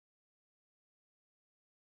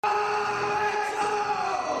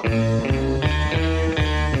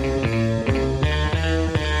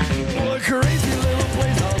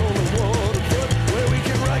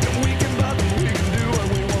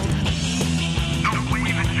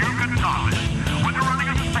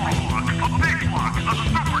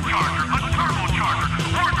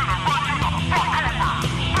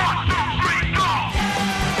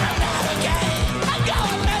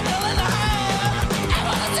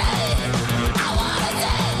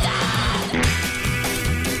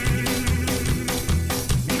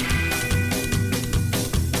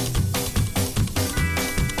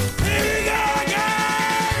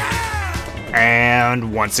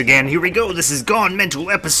And once again, here we go. This is Gone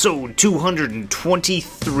Mental episode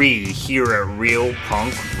 223 here at Real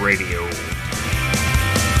Punk Radio.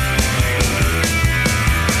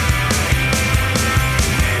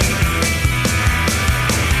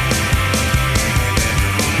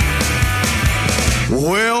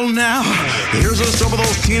 Well now, here's a story of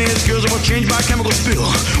those teenage girls that were changed by a chemical spill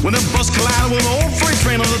when the bus collided with an old freight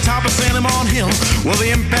train on the top of San Amon Hill. Well, the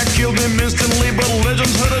impact killed them instantly, but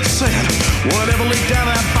legends heard it said whatever leaked out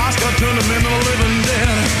of that box got turned them into the living dead.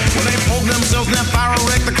 When they poked themselves in that fire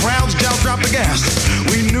wreck, the crowd's jaws dropped the gas.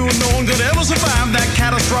 We knew no one could ever survive that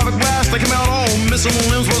catastrophic blast. They came out all missing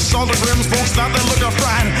limbs with salted rims. Folks thought they looked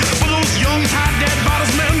alright, but those young, hot, dead bodies,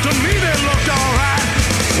 man, to me they looked alright.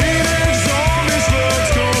 Teenage zombies slugs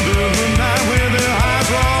come to the night with their eyes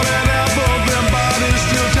rolling out, but their bodies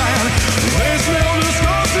still tired. They smell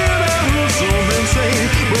disgusting and look so insane,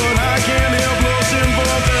 but I can't help looking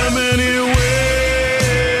for them anyway.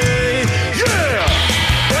 Yeah!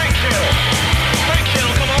 Break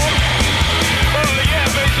channel, come on. Yeah,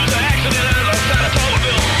 baby, there's an accident outside of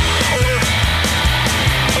Tullaville.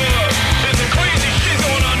 There's a crazy shit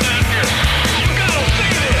going on down here. You gotta see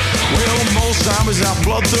this. Well, most zombies are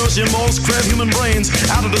bloodthirsty, most crave human brains,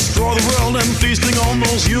 out to destroy the world and feasting on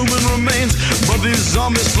those human remains. But these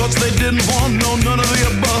zombie sluts, they didn't want none of the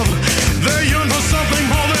above. They yearn for something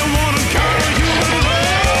more, they want to carry human love.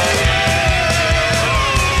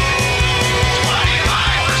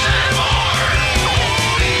 25% more.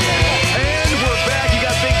 And we're back. You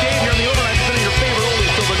got Big Dave here on the override spinning your favorite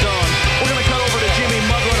oldies till the dawn. We're going to cut over to Jimmy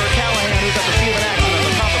Mudland or Callahan, who's at the scene of an accident on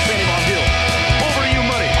the top of San Amon Hill. Over to you,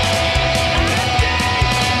 Muddy.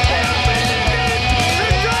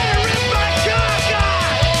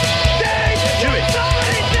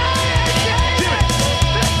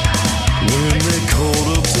 When they called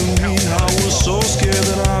up to me, I was so scared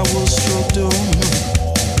that I was struck dumb.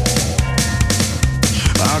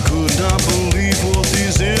 I could not believe what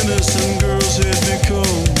these innocent girls had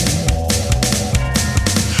become.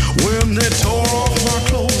 When they tore off my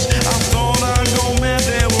clothes, I thought I'd go mad.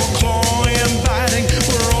 They were clawing and biting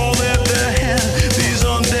for all that they had. These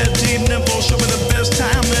undead teen nipples showed me the best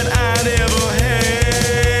time that I'd ever had.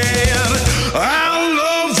 I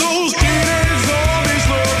love those teenage zombies,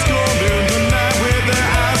 slugs come in the night with their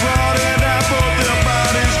eyes rotted out, but their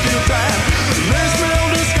bodies still tight. They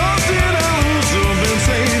smell disgusting, I lose them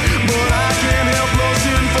insane, but I can't help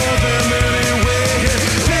looking for them anyway.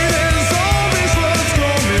 Teenage zombies, slugs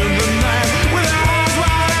come in the night with their eyes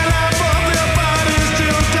rotted out, but their bodies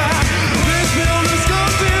still tight. They smell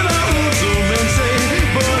disgusting, I lose them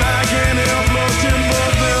insane, but I can't help looking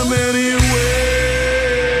for them anyway.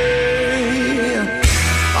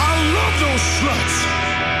 I love those sluts.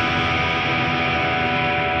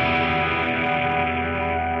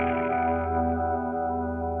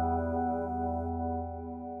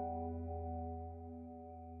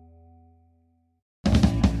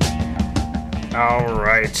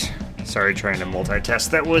 Alright. Sorry, trying to multitask.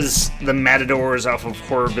 That was the Matadors off of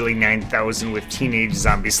Horrorbilly 9000 with Teenage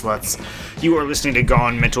Zombie Sluts. You are listening to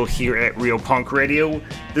Gone Mental here at Real Punk Radio.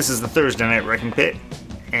 This is the Thursday Night Wrecking Pit.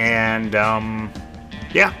 And,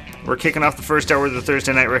 yeah, we're kicking off the first hour of the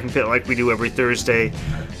Thursday Night Wrecking Pit like we do every Thursday.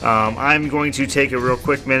 I'm going to take a real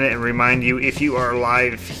quick minute and remind you, if you are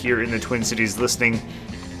live here in the Twin Cities listening,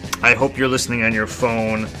 I hope you're listening on your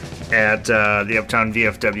phone at the Uptown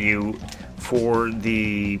VFW for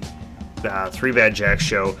the Three Bad Jacks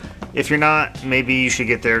show. If you're not, maybe you should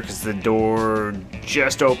get there because the door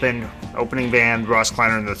just opened. Opening band, Ross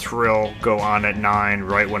Kleiner and the Thrill, go on at 9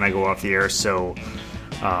 right when I go off the air, so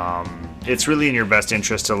it's really in your best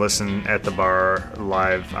interest to listen at the bar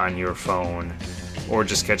live on your phone or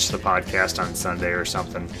just catch the podcast on Sunday or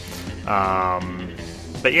something.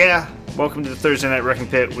 But yeah, welcome to the Thursday Night Wrecking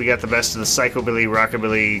Pit. We got the best of the psychobilly,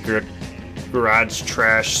 rockabilly, garage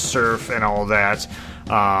trash, surf, and all that.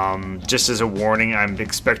 Just as a warning, I'm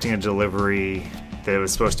expecting a delivery that it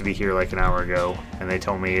was supposed to be here like an hour ago, and they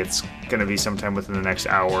told me it's going to be sometime within the next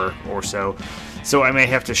hour or so. So I may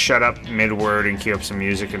have to shut up mid-word and cue up some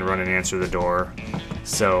music and run and answer the door.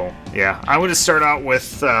 So, yeah. I want to start out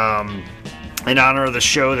with, in honor of the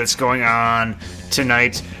show that's going on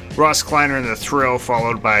tonight, Ross Kleiner and the Thrill,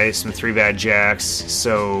 followed by some Three Bad Jacks.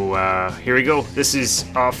 So, here we go. This is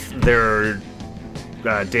off their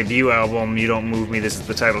debut album, You Don't Move Me. This is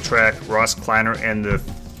the title track, Ross Kleiner and the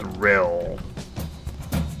Thrill.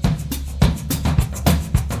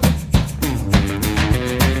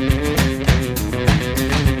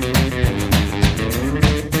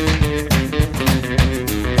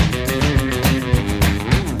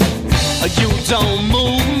 You don't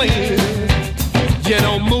move me, you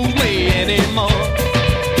don't move me anymore.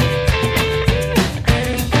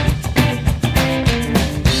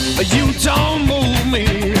 You don't move me,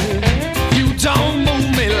 you don't move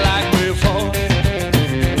me like before.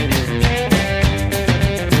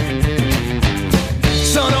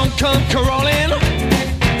 So don't come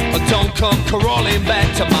crawling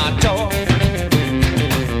back to my door.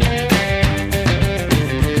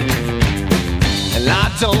 And I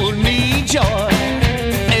don't need your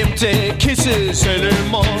empty kisses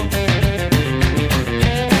anymore.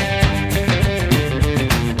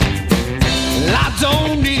 I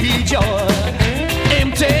don't need your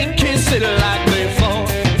empty kisses like before.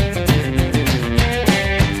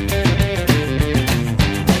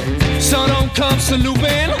 So don't come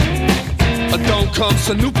snooping, don't come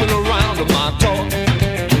snooping around my door.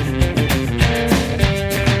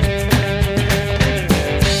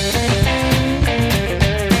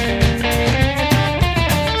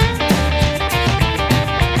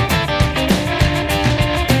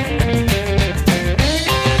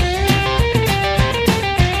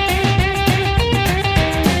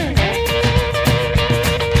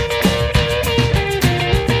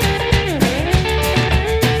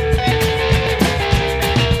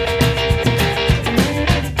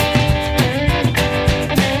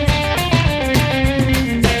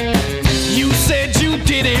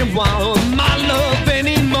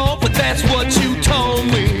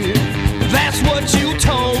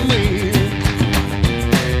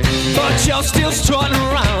 Still strutting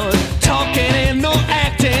around, talking and no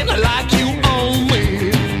acting like you own me.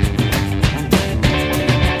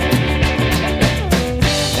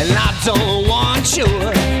 And I don't want you,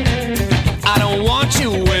 I don't want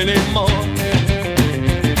you anymore.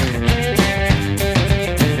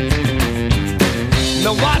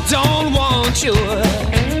 No, I don't want you,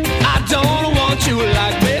 I don't want you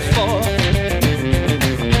like before.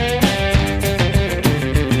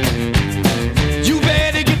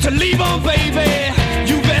 Leave on, baby.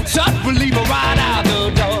 You better believe her right out the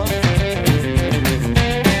door.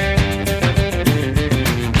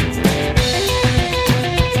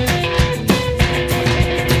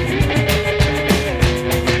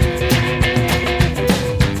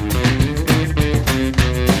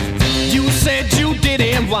 You said you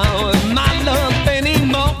didn't want my love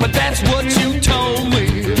anymore, but that's what you told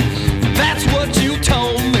me. That's what you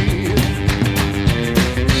told me.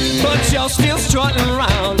 But you're still strutting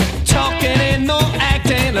around, talking and no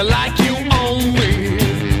acting like you own me.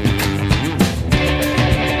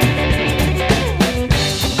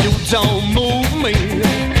 You don't move me,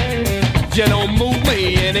 you don't move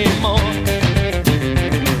me anymore.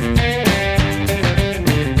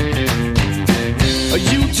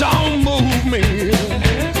 You don't move me,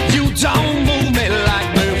 you don't move me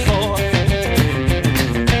like before.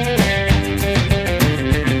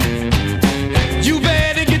 You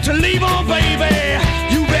better get to leave on, baby.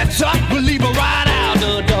 You better believe her right out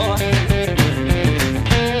the door.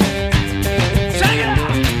 Sing it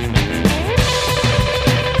out.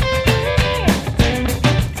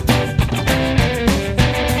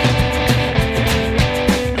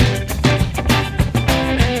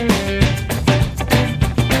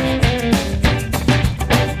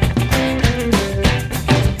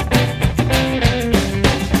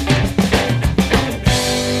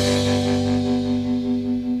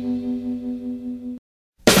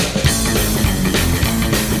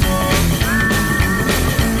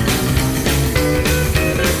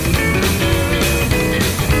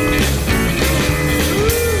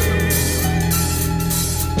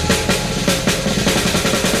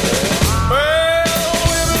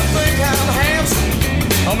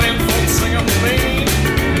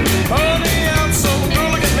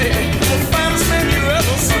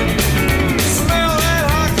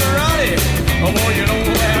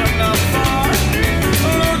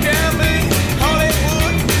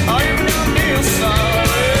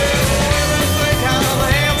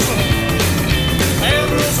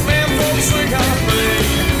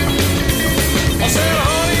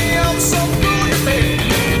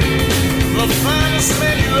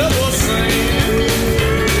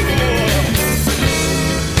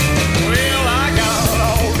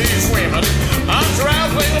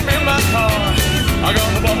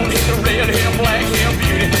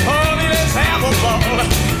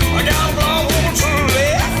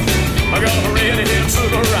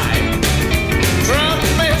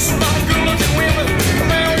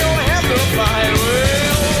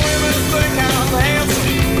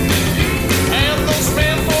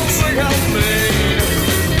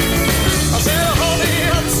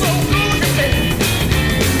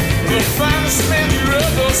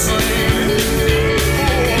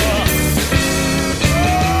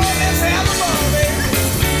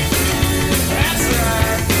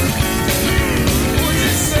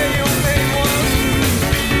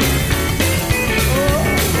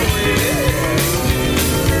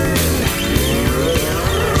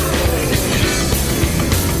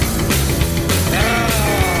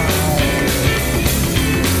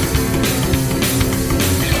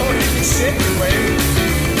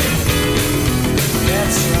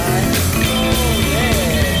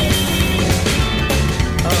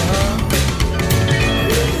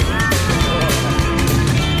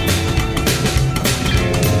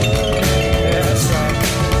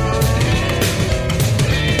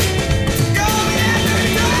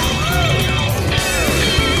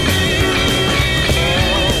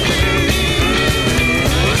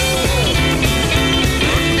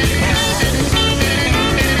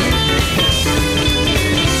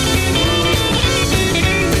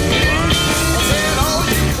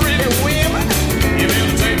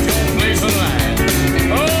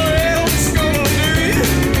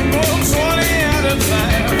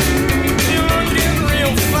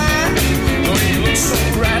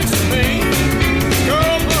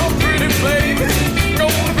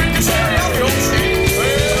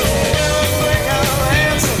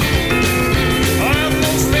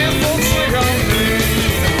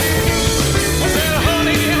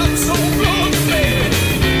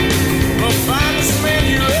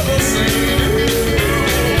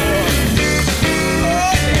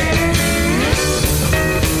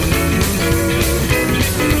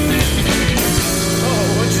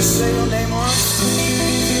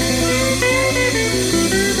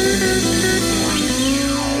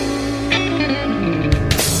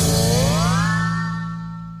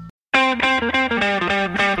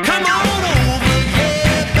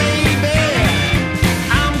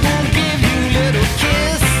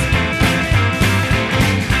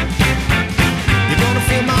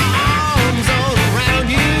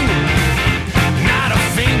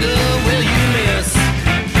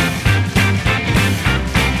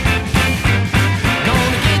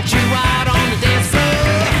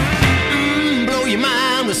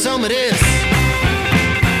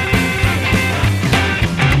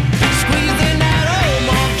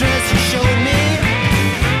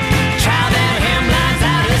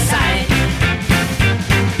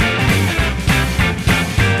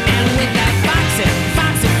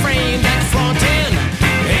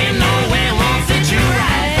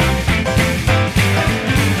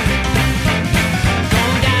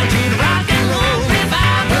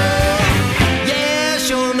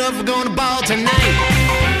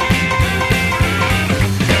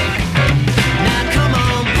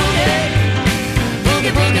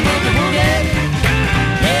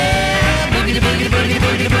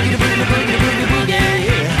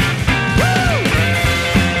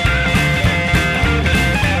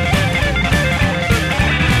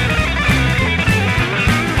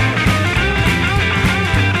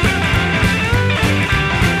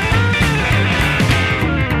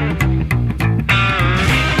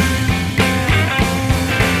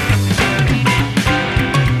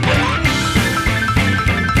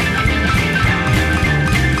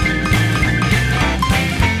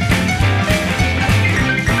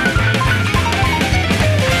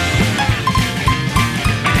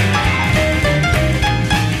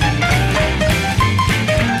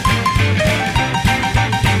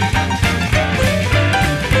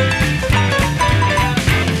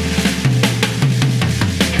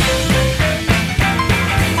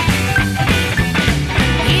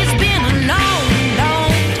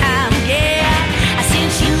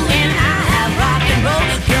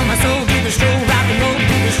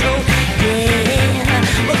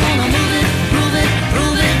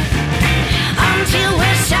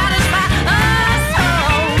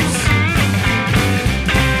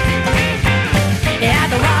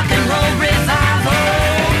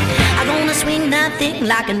 again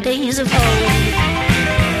like in days of old.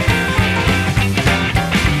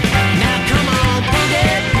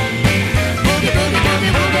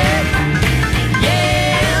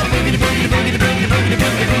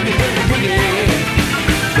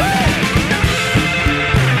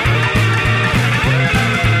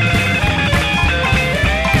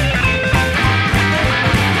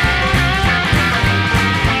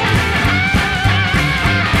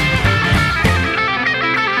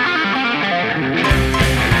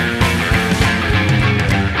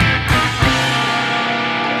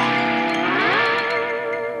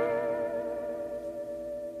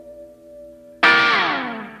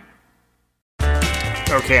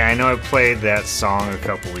 Okay, I know I played that song a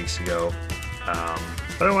couple weeks ago,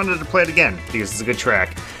 but I wanted to play it again because it's a good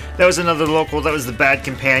track. That was another local. That was the Bad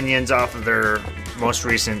Companions off of their most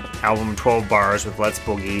recent album, 12 Bars with Let's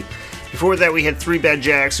Boogie. Before that, we had Three Bad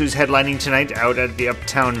Jacks, who's headlining tonight out at the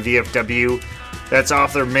Uptown VFW. That's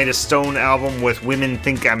off their Made of Stone album with Women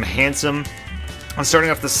Think I'm Handsome. And starting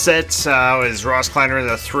off the set is Ross Kleiner and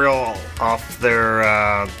The Thrill off their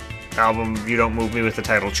album You Don't Move Me with the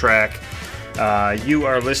title track. You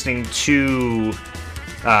are listening to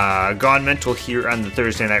Gone Mental here on the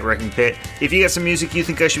Thursday Night Wrecking Pit. If you got some music you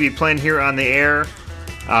think I should be playing here on the air,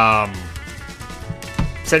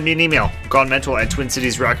 send me an email,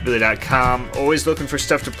 gonmental@twincitiesrockabilly.com. Always looking for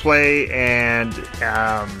stuff to play and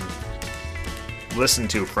listen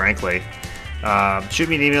to, frankly. Shoot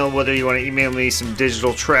me an email whether you want to email me some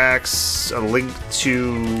digital tracks, a link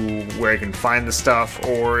to where I can find the stuff,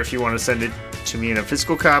 or if you want to send it to me in a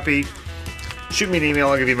physical copy. Shoot me an email,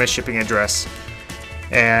 I'll give you my shipping address.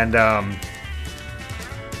 And,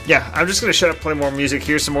 yeah, I'm just going to shut up, play more music.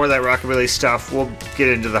 Here's some more of that rockabilly stuff. We'll get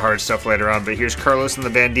into the hard stuff later on, but here's Carlos and the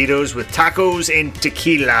Banditos with Tacos and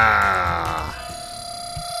Tequila.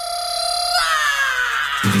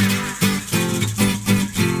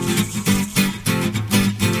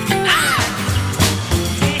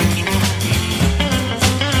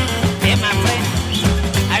 Hey, my friend,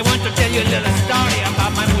 I want to tell you a little story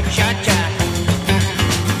about my muchacha.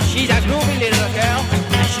 She's a groovy little girl,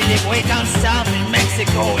 and she lives way down south in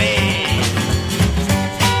Mexico, eh?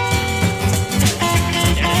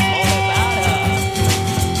 There's all about her.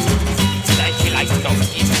 Like she likes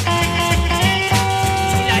donkey. She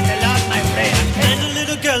likes a lot, my friend. There's a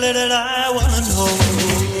little girl that I wanna know.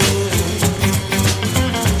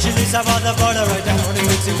 She lives about the border right down in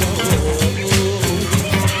Mexico.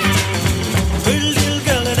 Pretty little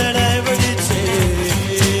girl that I ever did say.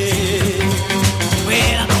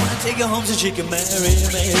 Well, I'm gonna take her home so she can marry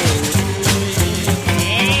me.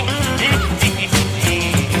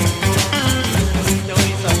 Don't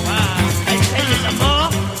be so far. I'll tell you some more.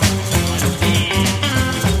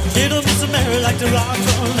 Little Miss Mary like to rock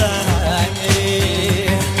all night.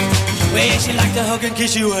 Well, she like to hug and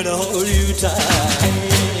kiss you and hold you tight.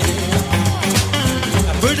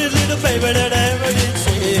 A pretty little baby that I ever did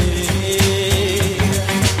say.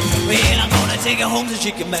 Well, I'm gonna take her home so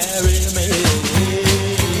she can marry me.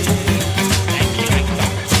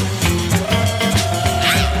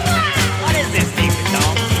 What is this secret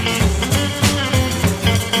song?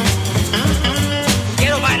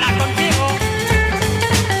 Quiero bailar contigo.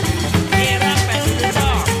 Quiero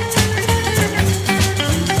pensar.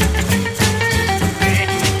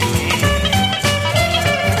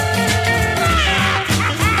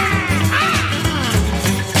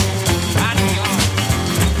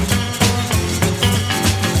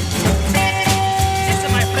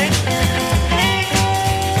 Listen, my friend.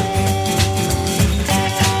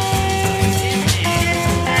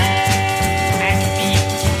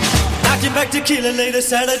 Knocking back tequila late a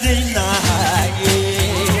Saturday night.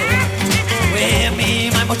 Yeah. Well, me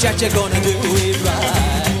and my muchacha gonna do it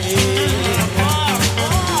right.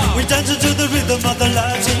 We dancing to the rhythm of the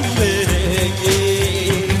Latin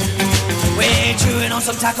reggae. We're chewing on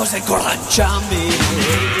some tacos and guaranchambe.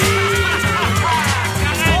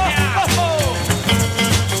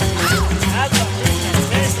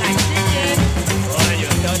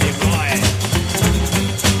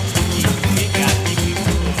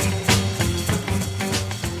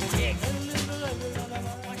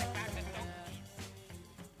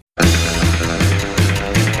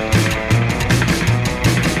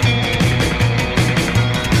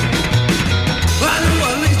 I know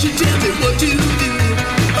I'll let you tell me what to do.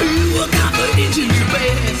 You are confident in your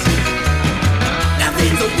best.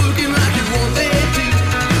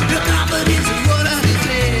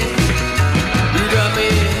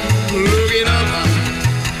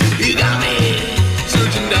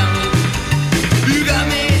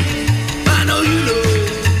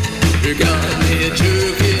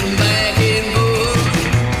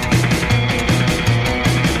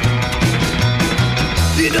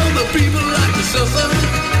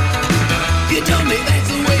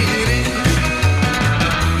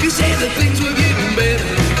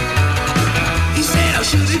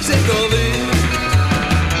 sick of it.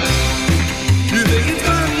 You think it's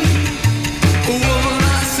funny? What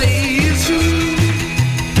I say is true.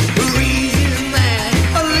 The reason that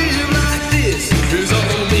I live like this is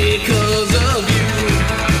all because of you.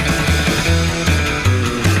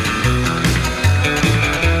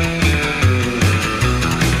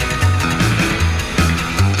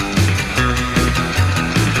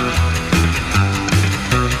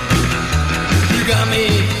 You got me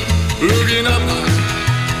looking up,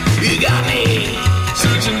 you got me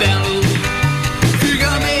searching down low. You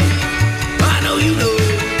got me, I know you know.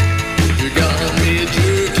 You got me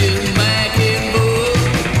jerking back and forth.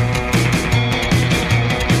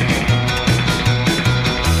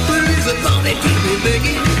 There is a thought that keeps me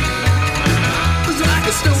thinking. It's like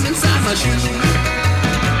a stone inside my shoe.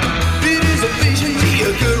 It is a vision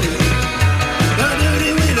reoccurring. A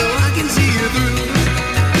dirty window I can see you through.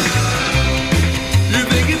 You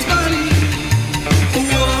think it's funny?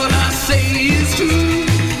 What I say is true.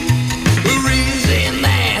 The reason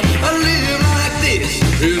that I live like this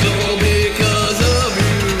is all because of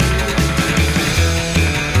you.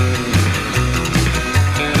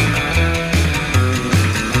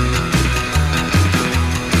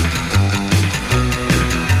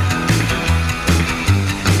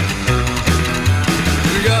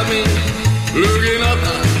 You got me looking up,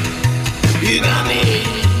 you got me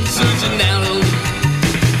searching down low.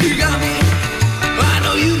 You got me, I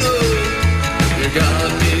know you know. You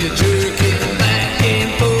got me jerking back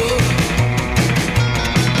and forth.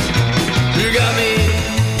 You got me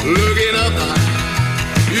looking up,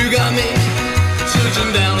 you got me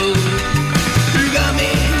searching down low. You got me,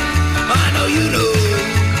 I know you know.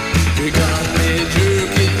 You got me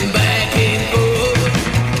jerking back and forth.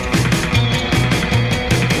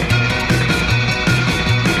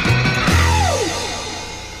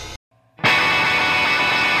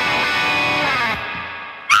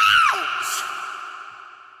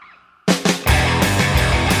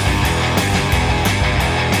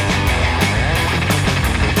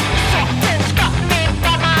 Something's got me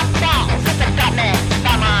by my balls. It's got me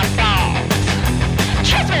by my balls.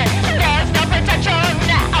 Trust me, there's no protection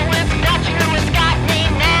now. It's got you, it's got me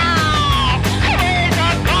now. Ways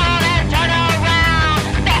are gone and turn around.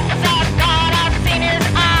 That's all God, I've seen his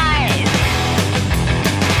eyes.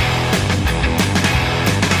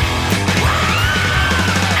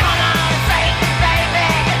 Come on, Satan, baby.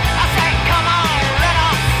 I say, come on,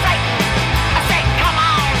 little Satan. I say, come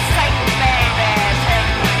on, Satan, baby. Take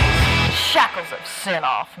these shackles of sin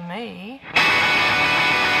off me.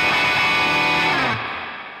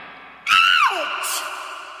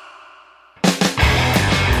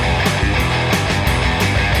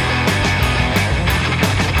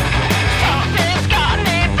 Something's got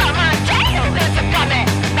me by my tail. It's got me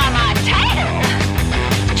by my tail.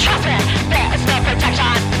 Trust me, there's no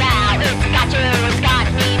protection now. It's got you, it's got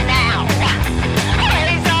me now.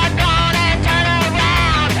 Ways are gone and turn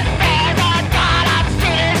around. There's a God, I've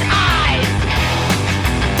seen his eyes.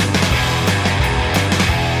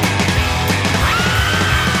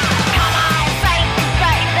 Come on, Satan,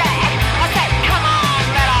 baby. I say, come on,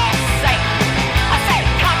 little Satan. I say,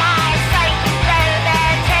 come on, Satan, baby.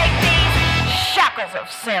 Take these shackles of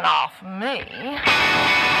sin off me.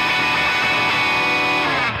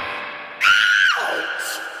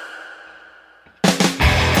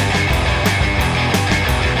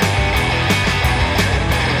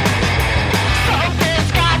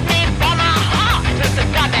 Something's got me by my heart. It's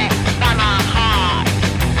got me by my heart.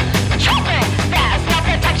 Trust me, there's no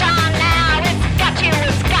protection now. It's got you,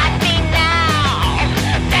 it's got me now.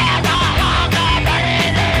 There's a hunger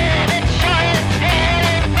burning in. It sure is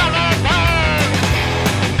heading from above.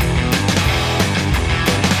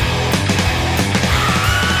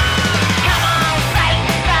 Come on,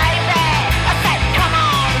 Satan, baby. I say, come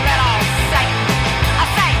on, little Satan. I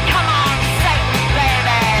say, come on, Satan,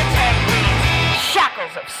 baby. Take these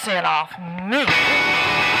shackles of sin off me.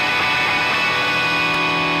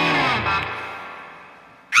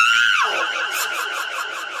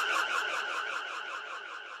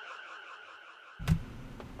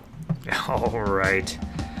 All right.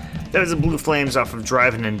 That was the Blue Flames off of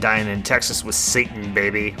Driving and Dying in Texas with Satan,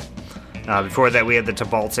 baby. Before that, we had the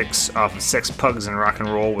Tabaltics off of Sex, Pugs, and Rock and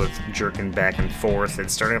Roll with Jerking Back and Forth. And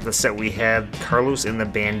starting off the set, we had Carlos and the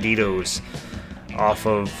Banditos off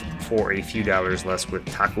of For a Few Dollars Less with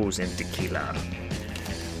Tacos and Tequila.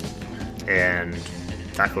 And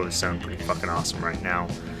tacos sound pretty fucking awesome right now.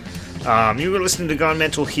 You were listening to Gone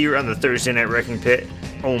Mental here on the Thursday Night Wrecking Pit,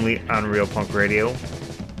 only on Real Punk Radio.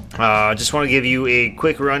 Just want to give you a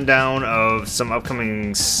quick rundown of some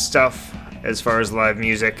upcoming stuff as far as live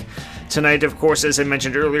music. Tonight, of course, as I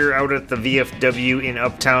mentioned earlier, out at the VFW in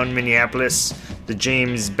Uptown Minneapolis, the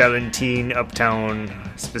James Ballantine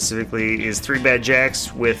Uptown specifically is Three Bad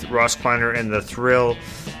Jacks with Ross Kleiner and The Thrill.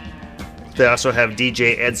 They also have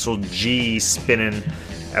DJ Edsel G spinning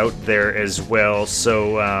out there as well.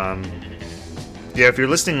 So, yeah, if you're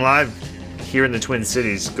listening live here in the Twin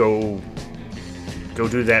Cities, go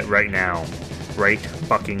do that right now. Right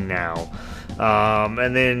fucking now.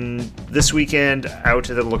 And then this weekend, out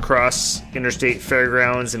to the La Crosse Interstate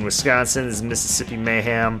Fairgrounds in Wisconsin is Mississippi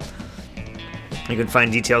Mayhem. You can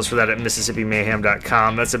find details for that at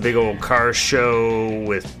MississippiMayhem.com. That's a big old car show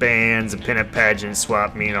with bands, a pinup pageant,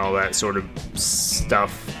 swap meet, all that sort of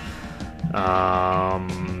stuff.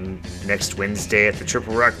 Next Wednesday at the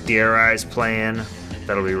Triple Rock, DRI is playing.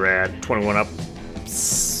 That'll be rad. 21 up.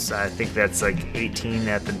 I think that's like 18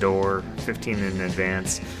 at the door, 15 in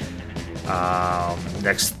advance.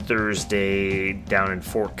 Next Thursday down in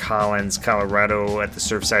Fort Collins, Colorado at the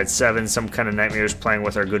Surfside 7, Some Kind of Nightmares playing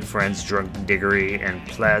with our good friends Drunk Diggory and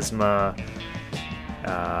Plasma.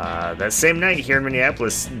 That same night here in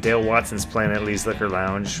Minneapolis, Dale Watson's playing at Lee's Liquor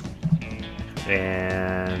Lounge.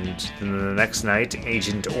 And then the next night,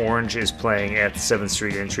 Agent Orange is playing at the 7th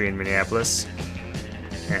Street Entry in Minneapolis.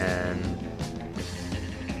 And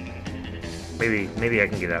maybe I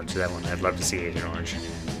can get out to that one. I'd love to see Agent Orange.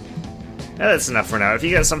 That's enough for now. If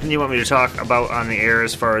you got something you want me to talk about on the air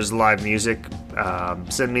as far as live music,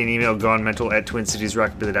 send me an email,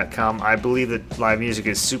 gonmental@twincitiesrockabilly.com. I believe that live music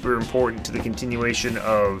is super important to the continuation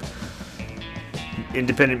of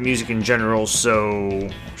independent music in general, so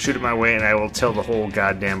shoot it my way and I will tell the whole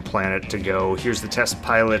goddamn planet to go. Here's the Test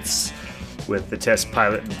Pilots with the Test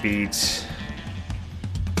Pilot beat.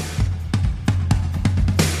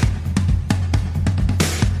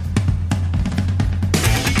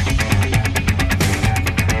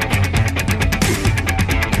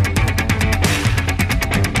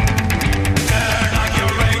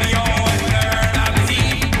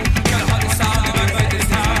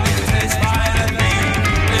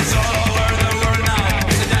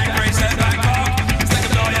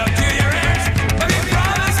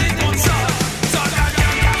 Promises won't solve. So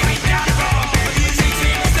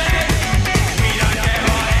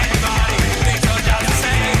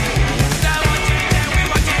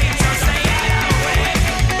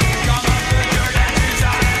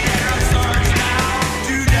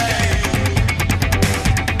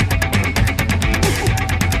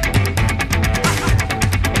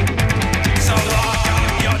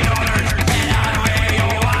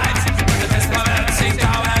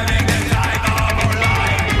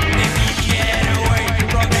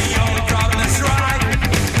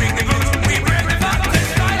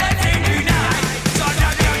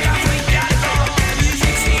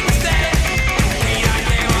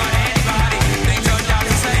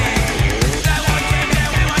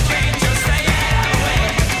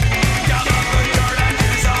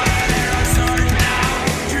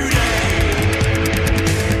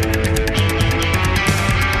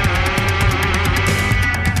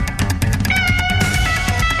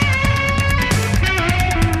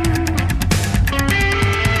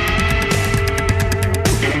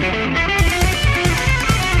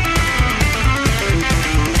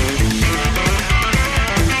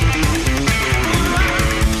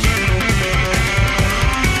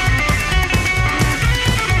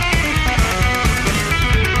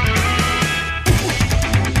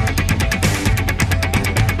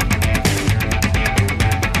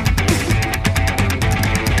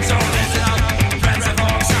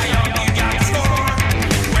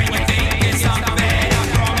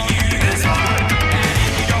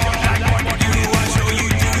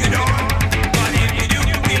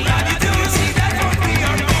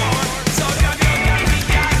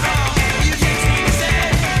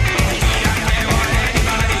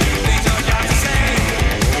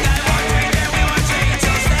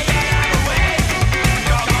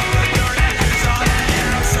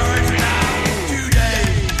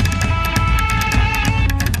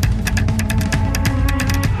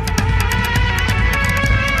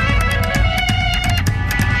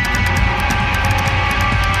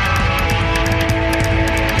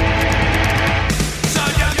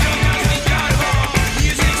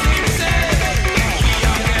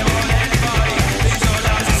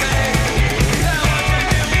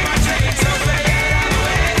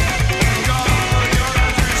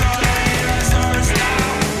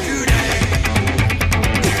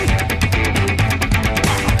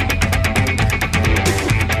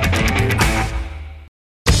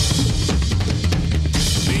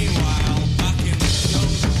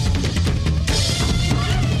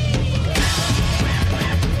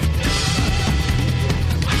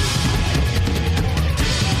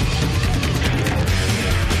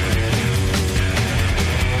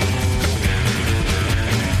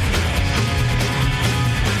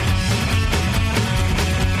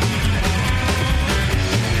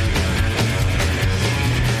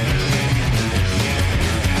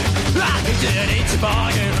it's a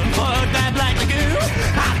bargain. Fuck that Black Lagoon.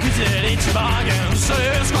 I could it's a bargain.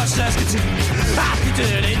 Sasquatch, Saskatoon. I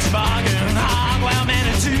could it's a bargain. Hogwell,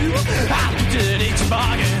 Manitou. I could it's a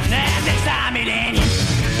bargain. And next time it ain't you.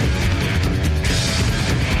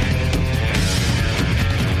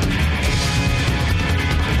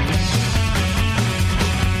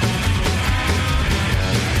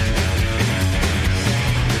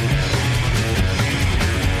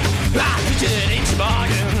 It's a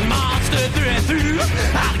bargain, monster through and through.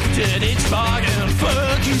 I could it's a bargain,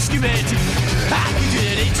 fuck you, Scooby-Doo. I could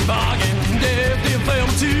it's a bargain, Death Film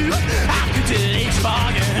 2. I could it's a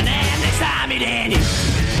bargain, and next time it ain't you.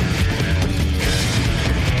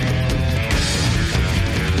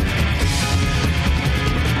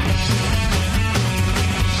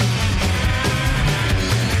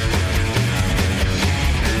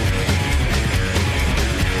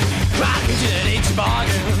 It's a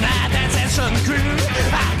bargain, that's Hanson Crew.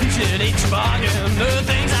 I could it's a bargain, the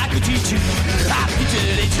things I could teach you. I could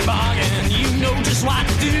it's a bargain, you know just what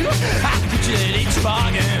to do. I could it's a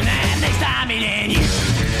bargain, and next time it ain't you.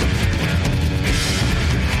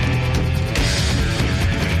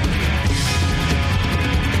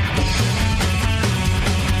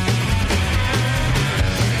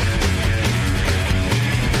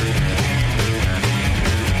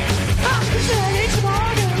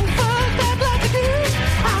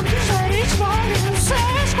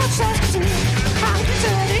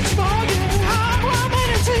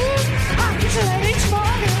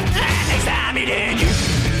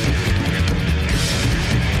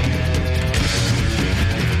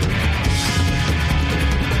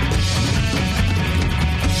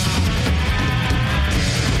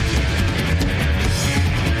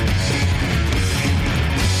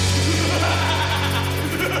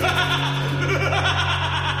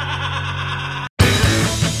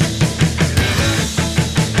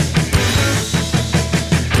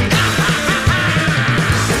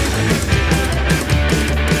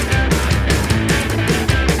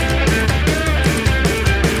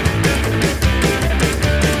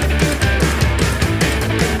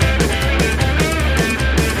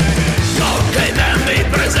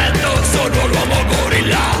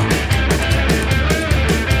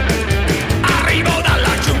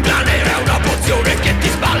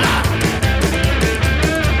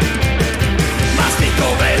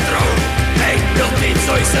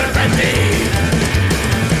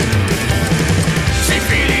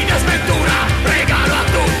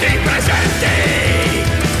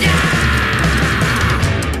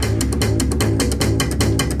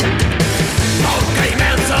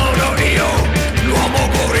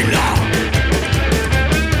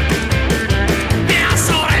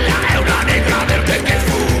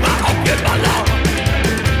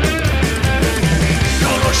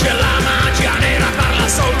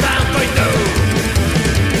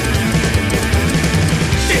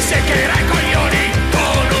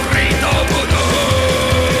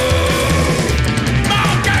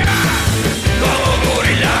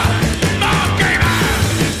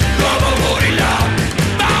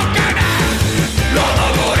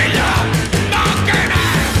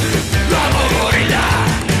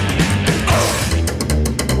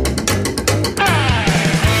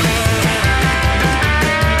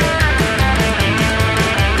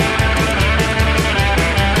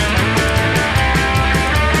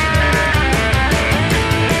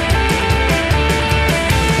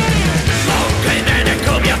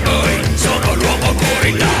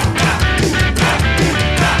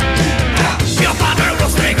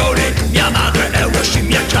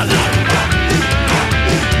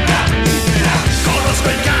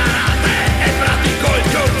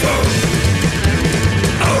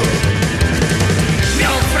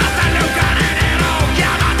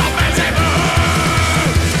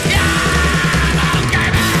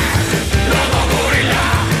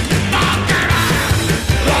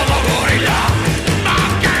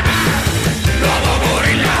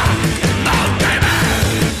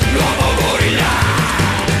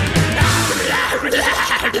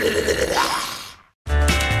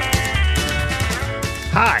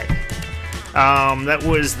 That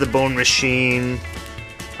was The Bone Machine.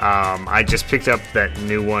 I just picked up that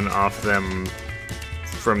new one off them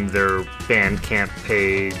from their Bandcamp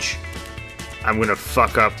page. I'm gonna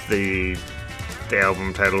fuck up the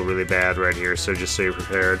album title really bad right here, so just so you're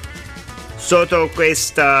prepared. Sotto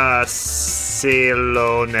questa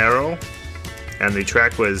cielo nero, and the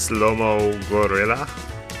track was Lomo Gorilla.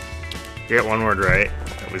 You got one word right.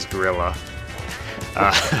 That was gorilla.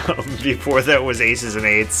 Before that was Aces and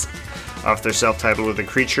Eights, off their self-titled with A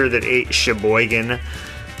Creature That Ate Sheboygan.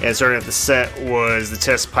 And starting at the set was the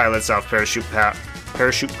Test Pilots off Parachute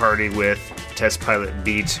Parachute Party with Test Pilot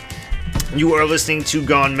Beat. You are listening to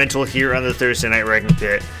Gone Mental here on the Thursday Night Wrecking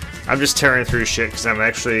Pit. I'm just tearing through shit because I'm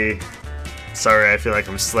actually... Sorry, I feel like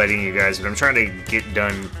I'm slighting you guys, but I'm trying to get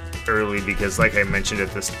done early because, like I mentioned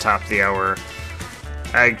at the top of the hour,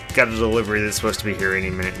 I got a delivery that's supposed to be here any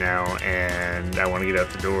minute now, and I want to get out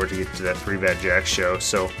the door to get to that 3 Bad Jack show.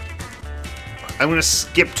 So I'm going to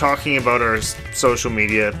skip talking about our social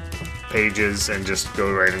media pages and just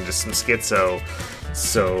go right into some schizo.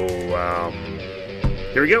 So,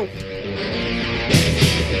 here we go.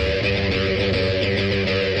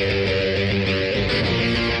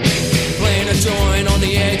 Playing a joint on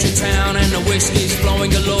the edge of town and the whiskey's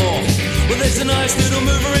flowing galore. Well, there's a nice little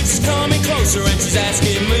mover and she's coming closer and she's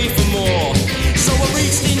asking me for more. So I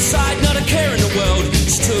reached inside, not a care in the world.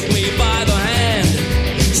 She took me by the hand.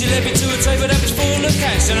 She led me to a table that was full of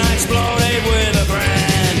cash and I exploded with a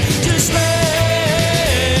grand. Just praying.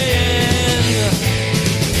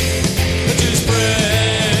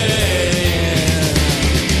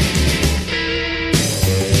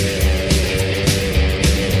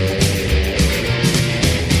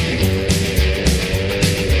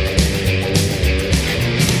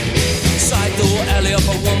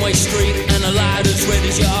 One-way street and the light as red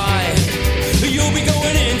as your eye. You'll be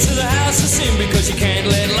going into the house of sin because you can't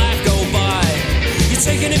let life go by. You're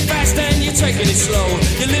taking it fast and you're taking it slow.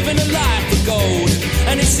 You're living a life of gold,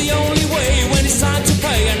 and it's the only way when it's time to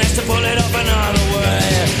pay, and that's to pull it up another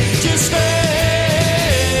way. Just praying,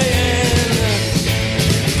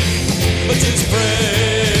 just praying.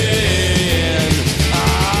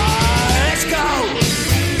 Let's go.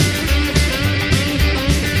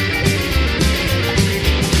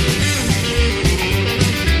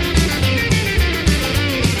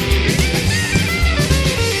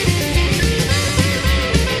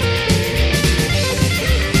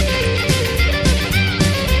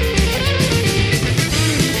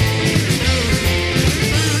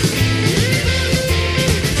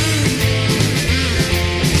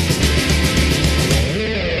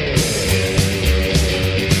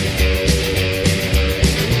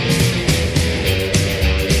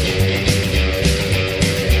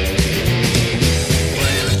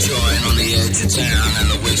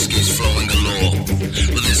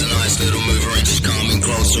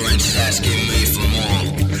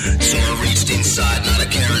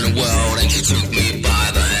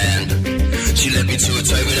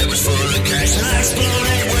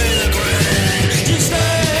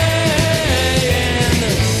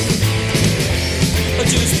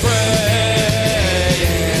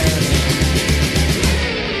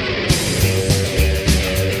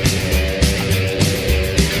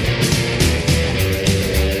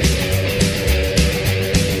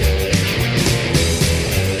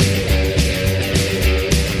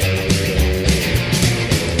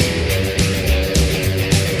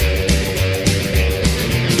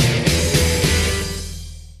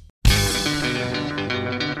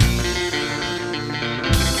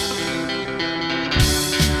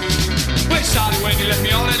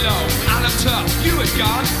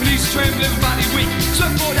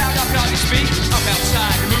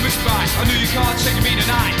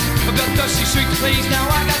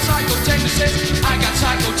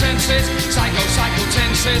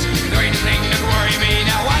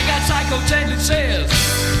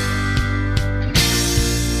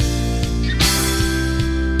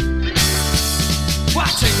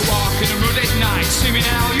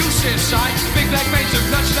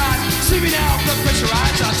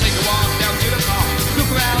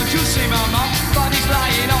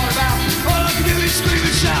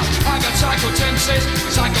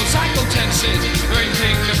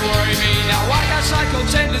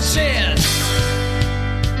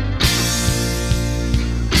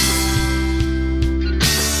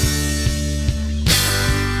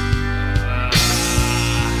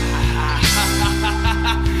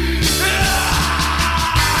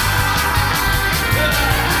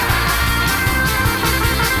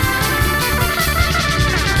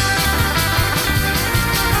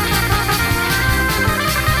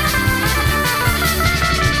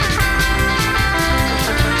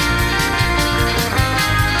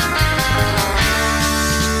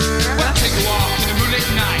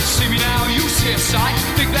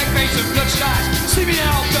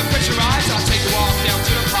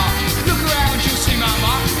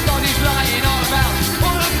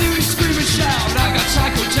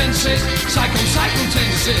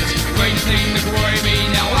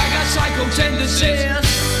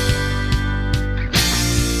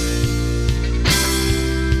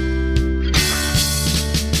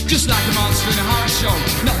 Just like a monster in a horror show,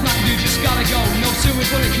 nothing I can do, just gotta go. No silver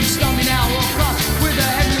bullet can stop me now or cross with a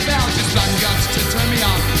heavenly bell. Just blood and guts to turn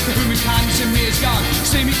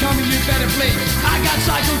coming, you better flee. I got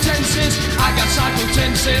psychotensis, I got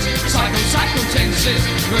psychotensis, psychotensis.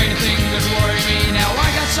 For anything that worry me now, I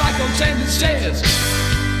got psychotensis.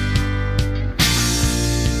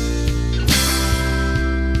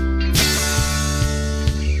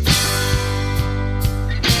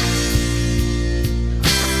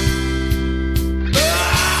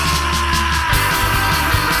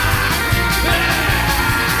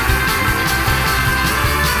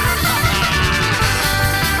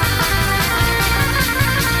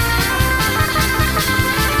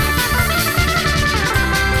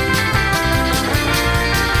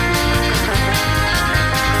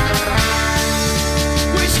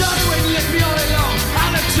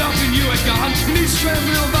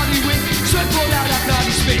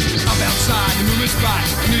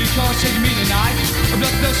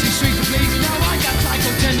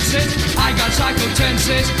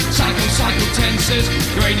 Psychotensis.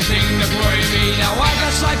 There ain't anything that worry me now. I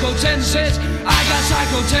got psychotensis. I got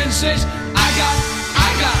psychotensis. I got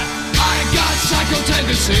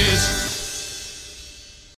psychotensis.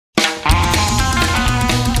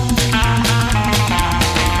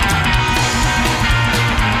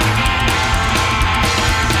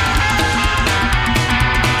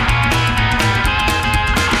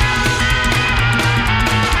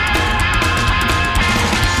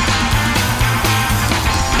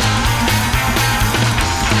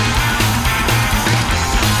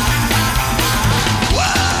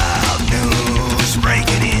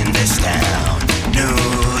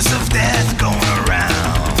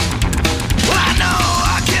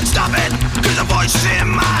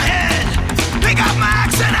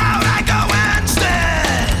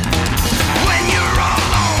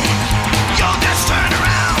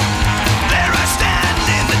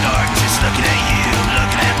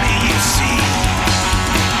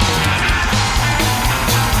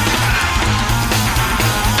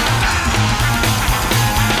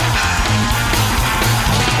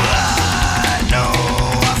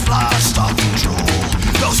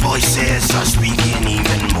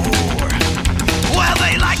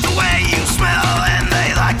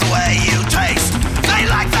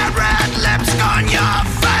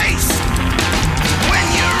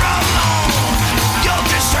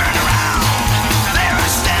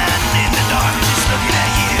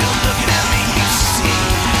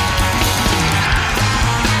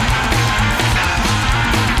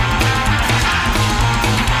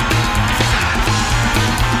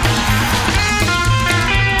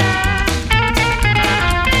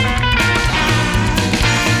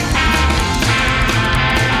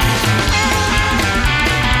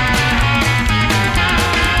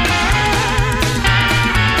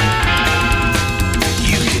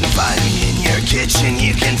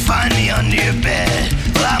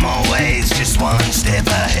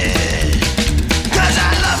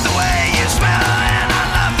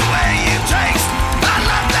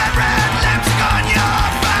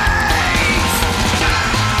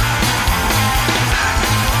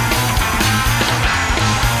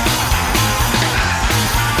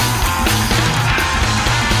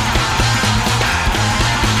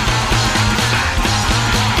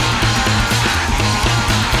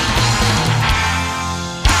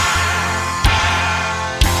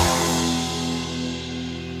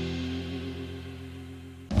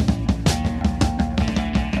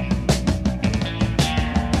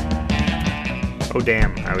 Oh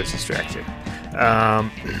damn, I was distracted.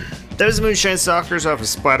 That was Moonshine Stalkers off of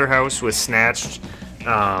Splatterhouse with Snatched.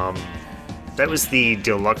 That was the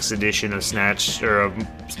deluxe edition of Snatched, or of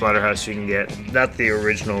Splatterhouse you can get. Not the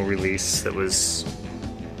original release that was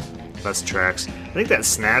less tracks. I think that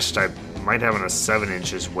Snatched I might have on a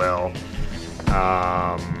 7-inch as well.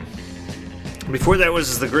 Before that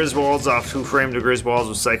was the Griswolds off Who Framed the Griswolds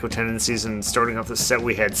with Psycho Tendencies, and starting off the set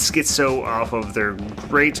we had Schizo off of their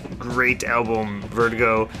great album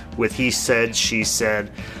Vertigo with He Said, She Said.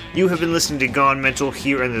 You have been listening to Gone Mental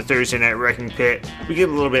here in the Thursday Night Wrecking Pit. We get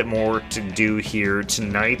a little bit more to do here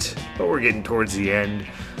tonight, but we're getting towards the end,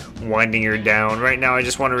 winding her down. Right now I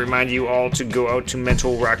just want to remind you all to go out to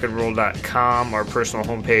mentalrockandroll.com, our personal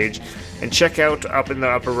homepage, and check out up in the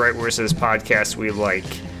upper right where it says Podcasts We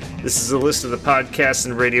Like. This is a list of the podcasts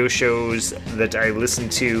and radio shows that I listen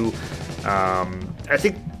to. I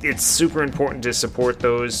think it's super important to support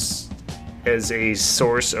those as a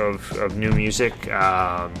source of new music.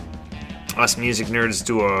 Us music nerds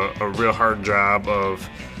do a real hard job of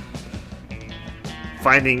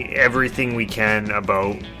finding everything we can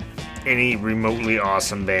about any remotely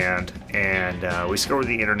awesome band. And we scour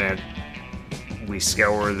the internet. We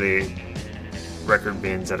scour the record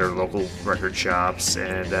bins at our local record shops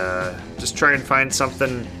and just try and find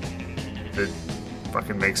something that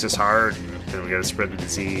fucking makes us hard, and then we gotta spread the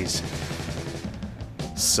disease.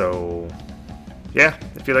 So, yeah,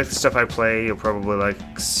 if you like the stuff I play, you'll probably like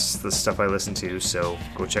the stuff I listen to, so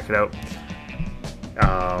go check it out.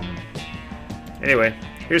 Anyway,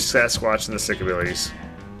 here's Sasquatch and the Sick Abilities.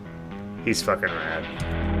 He's fucking rad.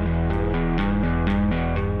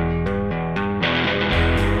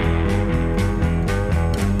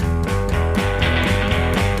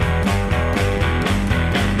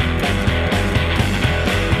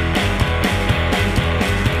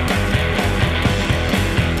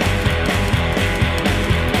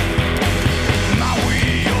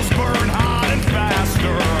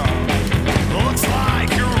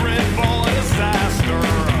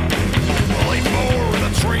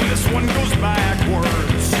 One goes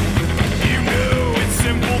backwards.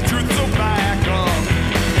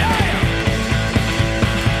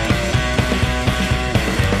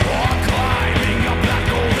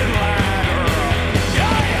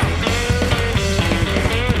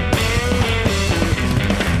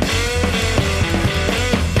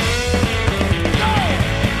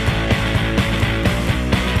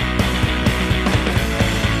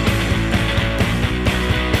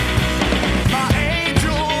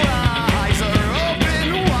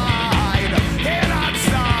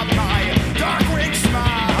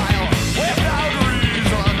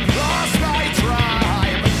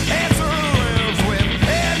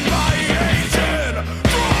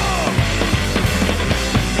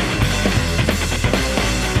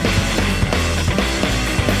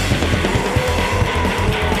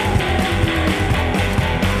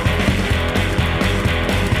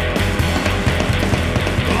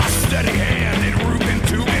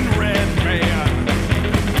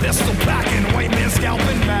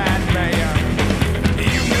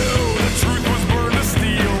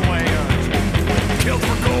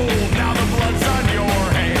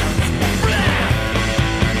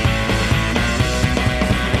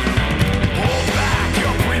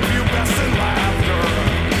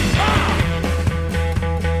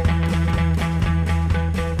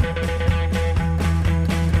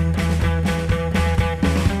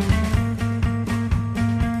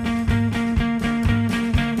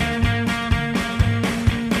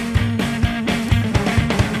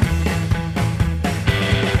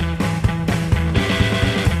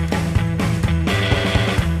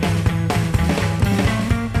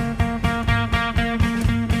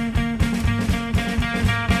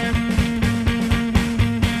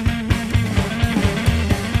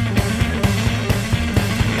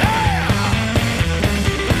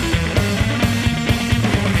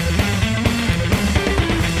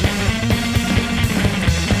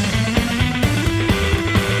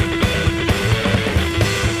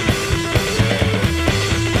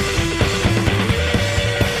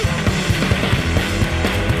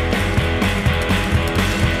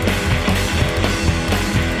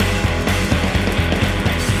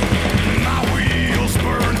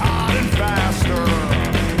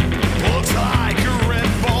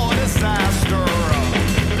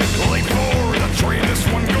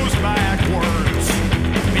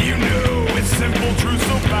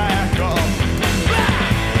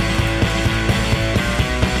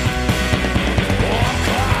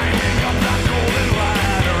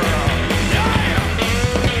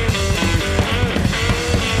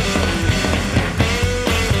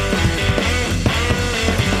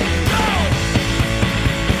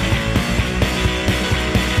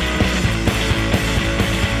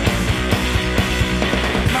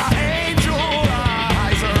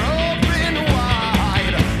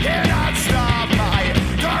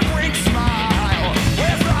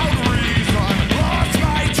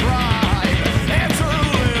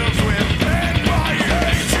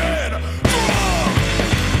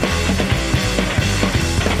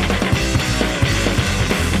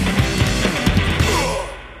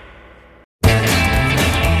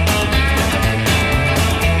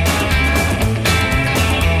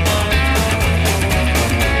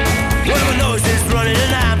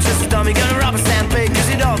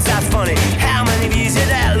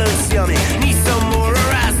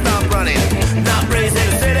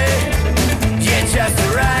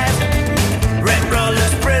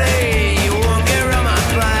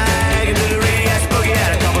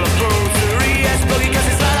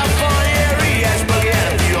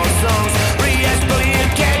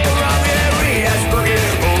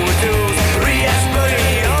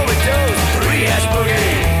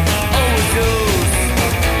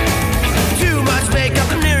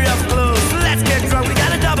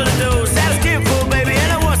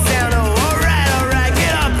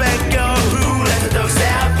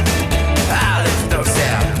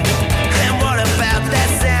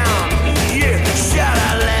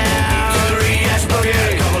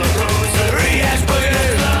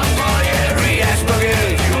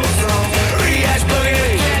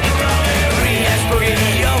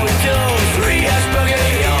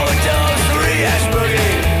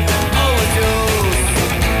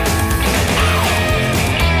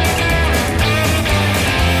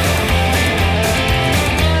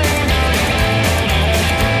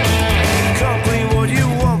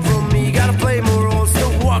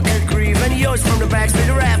 yours from the backstreet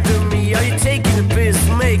or after me? Are you taking the piss?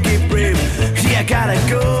 Make it brave. Yeah, gotta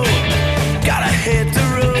go. Gotta hit the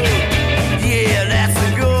road. Yeah, that's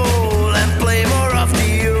the goal. And play more of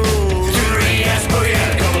the old. React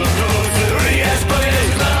boogie, couple of goals. React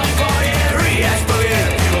boogie, love for you. React boogie,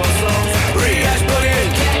 your songs. React boogie,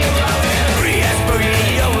 can you love it? React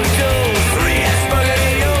boogie, overdose. React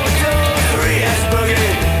boogie, overdose. React boogie,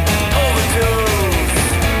 overdose.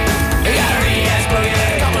 Yeah, react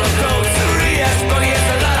boogie, couple of goals. React boogie, it's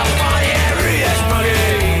a lot of fun. Yeah, react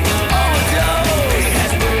boogie, overdose.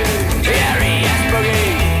 React boogie, yeah, react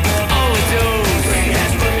boogie, overdose.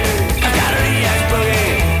 React boogie, I got a react boogie,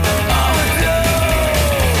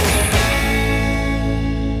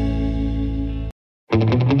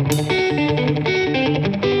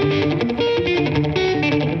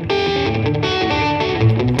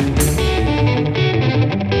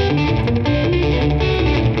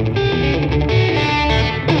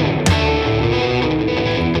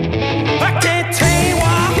 I can't tame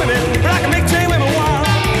wild women, but I can make tame women wild.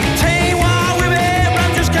 Tame wild women, but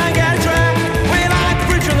I just can't get it right. Well, I like the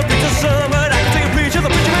preacher and the preacher's son, but I can take a preacher, the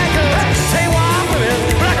preacher man could. Tame wild women,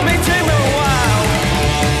 but I can make tame women wild.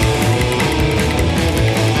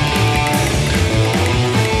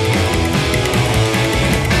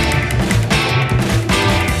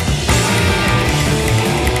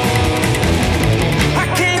 I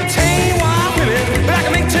can't tame wild women, but I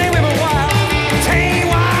can make tame women wild. Tame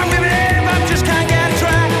wild women, but I just can't get it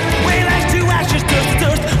right. Well, ash to ashes, dust to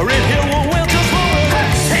dust. A red hill won't well just roll.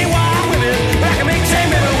 Tame wild women, but I can make tame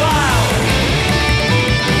women wild.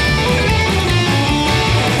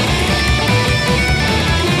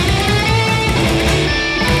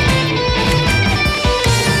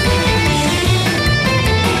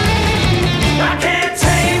 I can't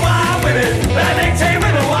tame wild women, but I make tame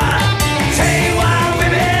women wild. Tame wild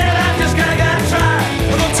women, I'm just gonna try.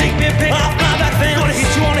 I'm gonna take me a pick off my back fence. Gonna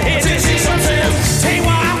hit you on the head till you see some sense. Tame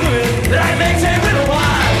wild women, but I make tame women wild.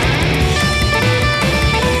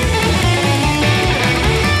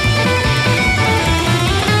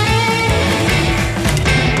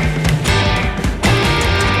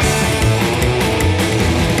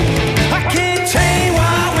 I can't tame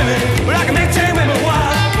wild women, but I can make tame women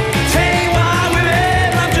wild. Tame wild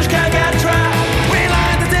women, I'm just gonna try. Well, I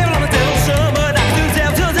ain't the devil, I'm the devil's son, but I can do the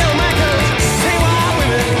devil till the devil man comes. Tame wild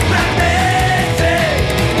women, but I can make tame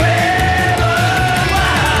women wild.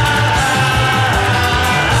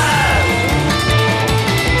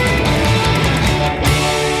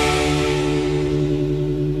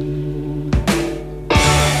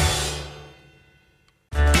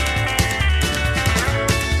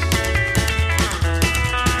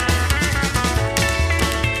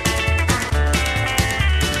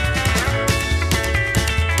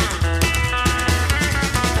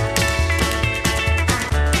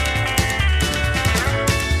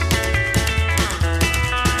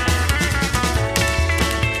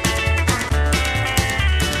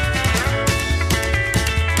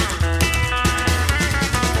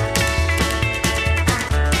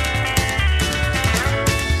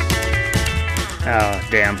 Oh,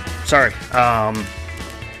 damn. Sorry.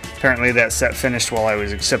 Apparently that set finished while I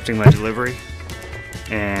was accepting my delivery.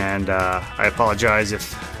 And I apologize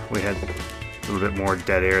if we had a little bit more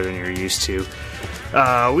dead air than you're used to.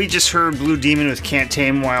 We just heard Blue Demon with Can't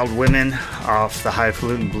Tame Wild Women off the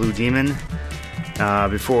Highfalutin Blue Demon.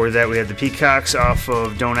 Before that, we had the Peacocks off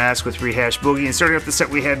of Don't Ask with Rehash Boogie. And starting off the set,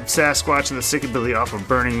 we had Sasquatch and the Sickabilly off of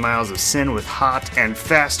Burning Miles of Sin with Hot and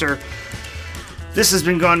Faster. This has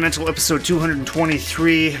been Gone Mental, episode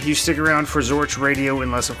 223. You stick around for Zorch Radio,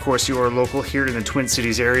 unless, of course, you are local here in the Twin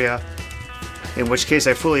Cities area. In which case,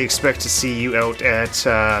 I fully expect to see you out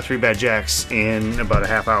at Three Bad Jacks in about a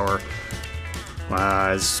half hour.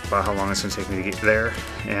 That's about how long it's going to take me to get there.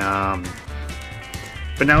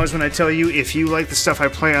 But now is when I tell you, if you like the stuff I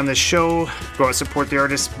play on this show, go out, support the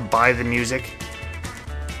artists, buy the music.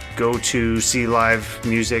 Go to see live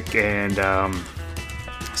music and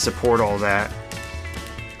support all that.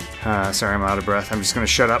 Sorry, I'm out of breath. I'm just going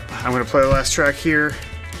to shut up. I'm going to play the last track here.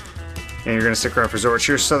 And you're going to stick around for Zorch.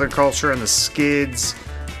 Here's Southern Culture and the Skids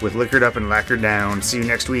with Liquored Up and Lacquered Down. See you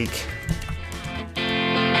next week.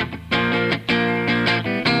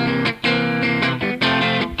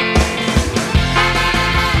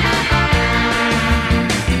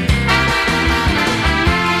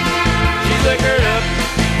 She's liquored up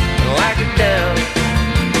and lacquered down.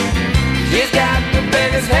 She's got the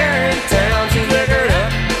biggest hair in town. She's liquored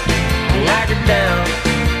up and lacquered down.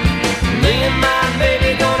 Me and my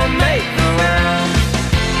baby gonna make the round.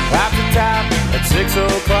 Pop the top at 6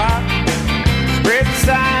 o'clock. Spread the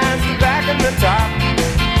signs.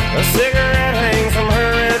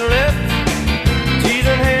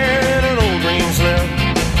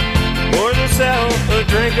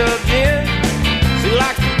 of gin. She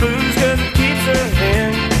likes the booze 'cause it keeps her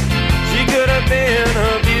in. She could have been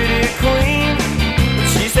a beauty queen, but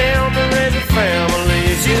she's down to raise a family.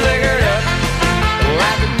 She's liquored up and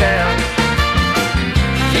locked it down.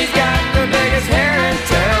 She's got the biggest hair in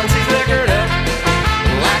town. She's liquored up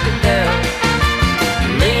and locked it down.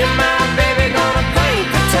 Me and my baby gonna paint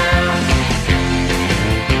the town.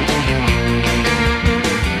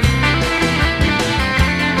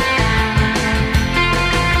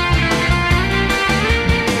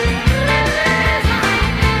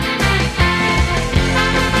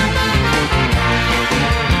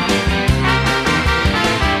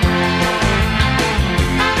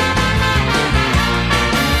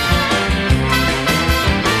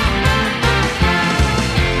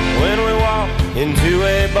 Into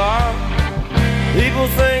a bar, people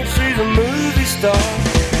think she's a movie star.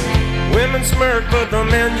 Women smirk, but the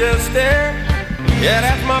men just stare. Yeah,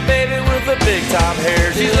 that's my baby with the big top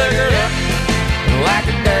hair. She's liquored up and locked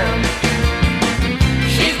it down.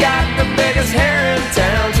 She's got the biggest hair in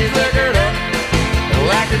town. She's liquored up and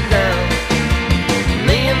locked it down.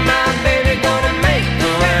 Me and my baby gonna make the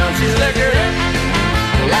round. She's liquored up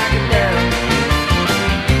and locked it down.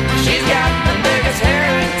 She's got the biggest hair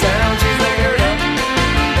in town. She's liquored up.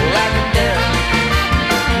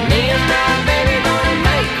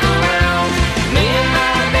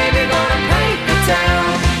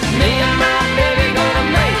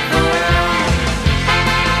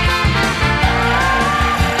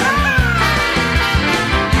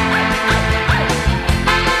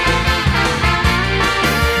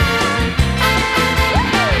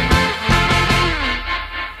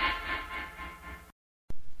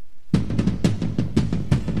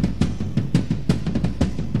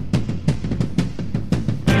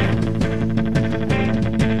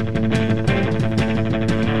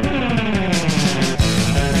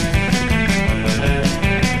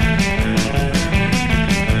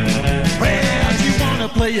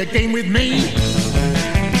 A game with me.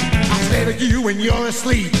 I'll stay with you when you're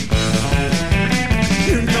asleep.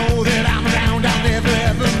 You know that I'm around, I'll never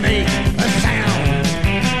ever make a sound.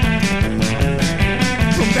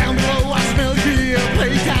 From down below I smell beer,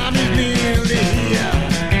 playtime is nearly here.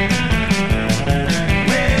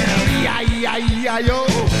 Well, E-I-E-I-E-I-O,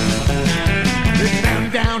 it's down,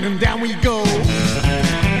 down, and down we go.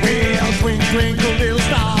 Well, twinkle, twinkle, little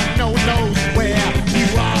star, no one knows where you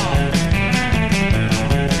are.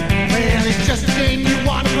 It's just a game you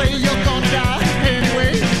wanna play, you're gonna die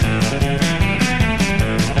anyway.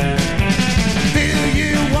 Do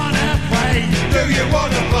you wanna play? Do you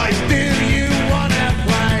wanna play? Do you wanna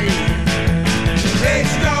play?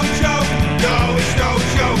 It's no joke, no, it's no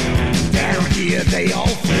joke. Down here they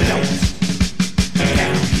all float.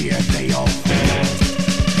 Down here they all float.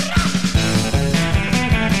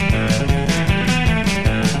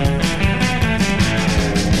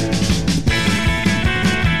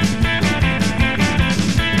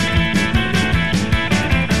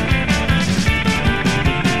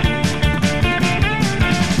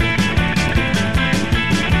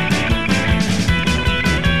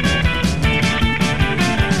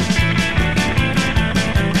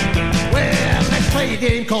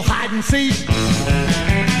 Game called hide and seek.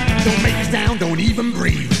 Don't make us down, don't even